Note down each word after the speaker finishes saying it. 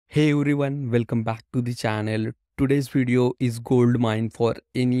Hey everyone, welcome back to the channel. Today's video is gold mine for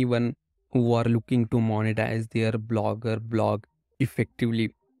anyone who are looking to monetize their blog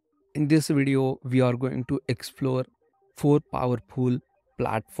effectively. In this video, we are going to explore four powerful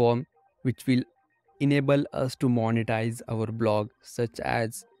platforms which will enable us to monetize our blog, such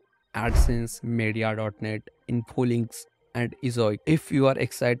as Adsense, Media.net, Infolinks, and Ezoic. If you are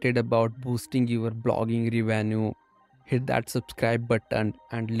excited about boosting your blogging revenue, hit that subscribe button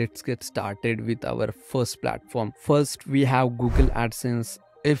and let's get started with our first platform. First, we have Google AdSense.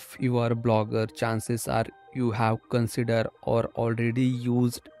 If you are a blogger, chances are you have considered or already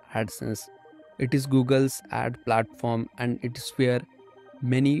used AdSense. It is Google's ad platform and it is where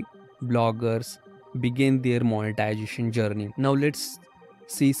many bloggers begin their monetization journey. Now let's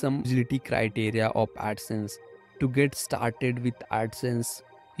see some eligibility criteria of AdSense. To get started with AdSense,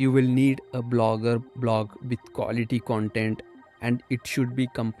 you will need a blog with quality content and it should be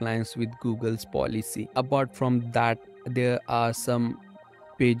compliance with Google's policy. Apart from that, there are some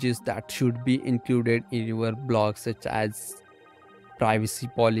pages that should be included in your blog, such as privacy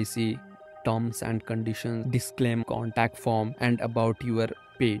policy, terms and conditions, disclaimer, contact form, and about your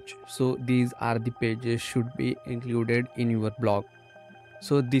page. So these are the pages should be included in your blog.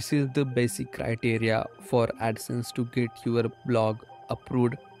 So this is the basic criteria for AdSense to get your blog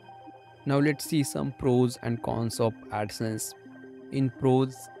approved. Now let's see some pros and cons of AdSense. In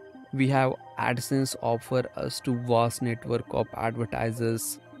pros, we have AdSense offer us to vast network of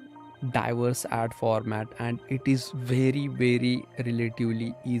advertisers, diverse ad format, and it is very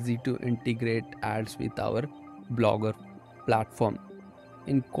relatively easy to integrate ads with our blogger platform.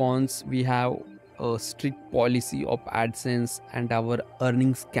 In cons, we have a strict policy of AdSense and our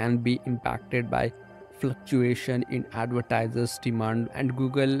earnings can be impacted by fluctuation in advertisers demand, and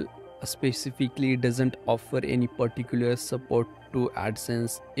Google specifically doesn't offer any particular support to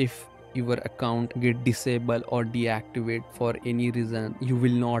AdSense. If your account get disabled or deactivate for any reason, you will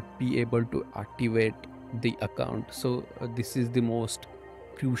not be able to activate the account. So this is the most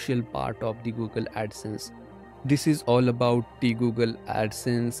crucial part of the Google AdSense. This is all about the Google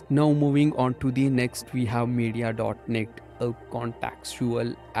AdSense. Now moving on to the next, we have Media.net, a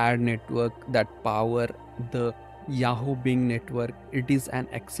contextual ad network that power the Yahoo Bing network. It is an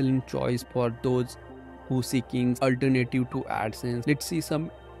excellent choice for those who seeking alternative to AdSense. Let's see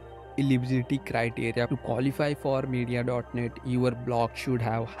some eligibility criteria. To qualify for Media.net, your blog should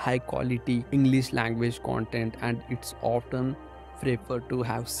have high quality English language content and it's often preferred to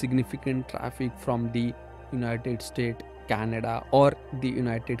have significant traffic from the United States, Canada, or the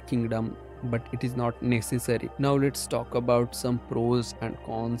United Kingdom, but it is not necessary. Now let's talk about some pros and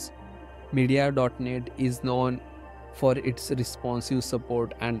cons. Media.net is known for its responsive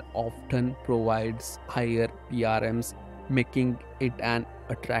support and often provides higher PRMs, making it an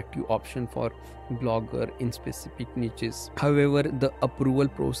attractive option for blogger in specific niches. However, the approval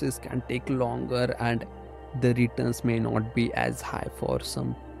process can take longer and the returns may not be as high for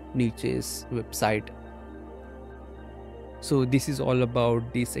some niches website. So this is all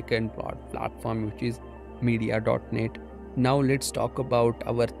about the second platform, which is Media.net. Now let's talk about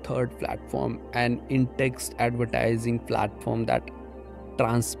our third platform, an in-text advertising platform that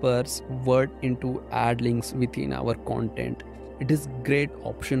transfers word into ad links within our content. It is great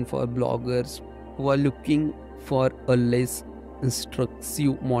option for bloggers who are looking for a less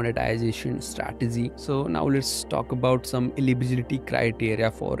instructive monetization strategy. So now let's talk about some eligibility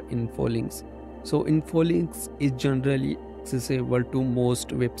criteria for Infolinks. So Infolinks is generally accessible to most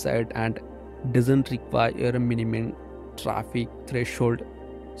websites and doesn't require a minimum traffic threshold.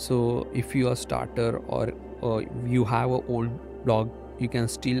 So if you are a starter or you have an old blog, you can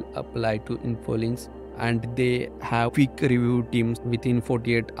still apply to Infolinks, and they have quick review teams. Within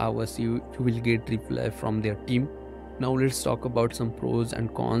 48 hours you will get reply from their team. Now let's talk about some pros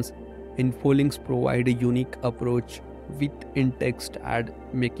and cons. Infolinks provide a unique approach with in-text ad,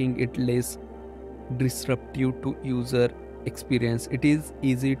 making it less disruptive to user experience. It is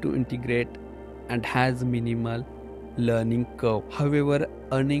easy to integrate and has minimal learning curve. However,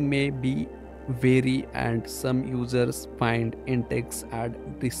 earning may be vary and some users find in-text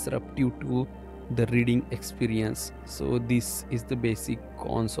ad disruptive to the reading experience. So this is the basic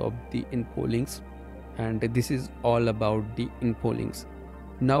cons of the Infolinks, and this is all about the Infolinks.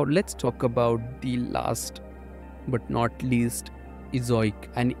 Now let's talk about the last but not least, Ezoic,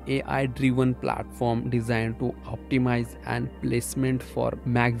 an AI-driven platform designed to optimize and placement for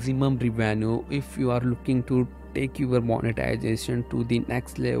maximum revenue. If you are looking to take your monetization to the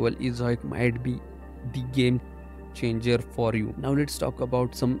next level, Ezoic might be the game changer for you. Now let's talk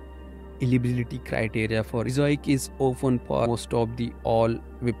about some eligibility criteria for Ezoic is often for most of the all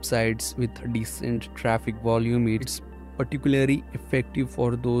websites with decent traffic volume. It's particularly effective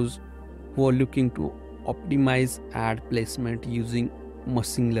for those who are looking to optimize ad placement using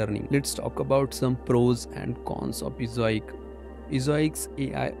machine learning. Let's talk about some pros and cons of Ezoic. Ezoic's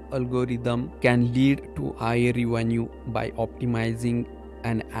AI algorithm can lead to higher revenue by optimizing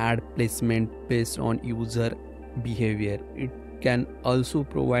an ad placement based on user behavior. It can also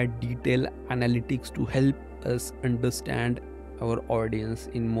provide detailed analytics to help us understand our audience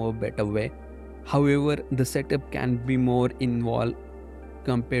in more better way. However, the setup can be more involved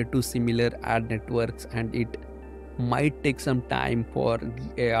compared to similar ad networks, and it might take some time for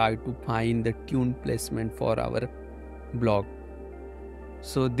the AI to find the tuned placement for our blog.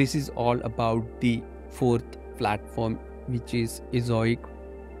 So this is all about the fourth platform, which is Ezoic.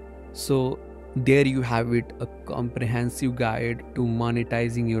 So there you have it, a comprehensive guide to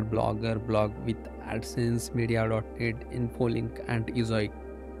monetizing your blog with Adsense, Media.net, Infolink and Ezoic.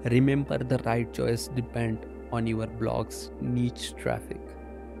 Remember, the right choice depends on your blog's niche traffic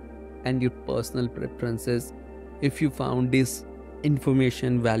and your personal preferences. If you found this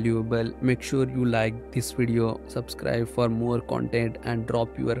information valuable, make sure you like this video, subscribe for more content and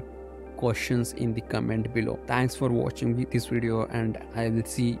drop your questions in the comment below. Thanks for watching this video, and I will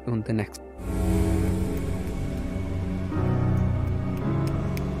see you on the next.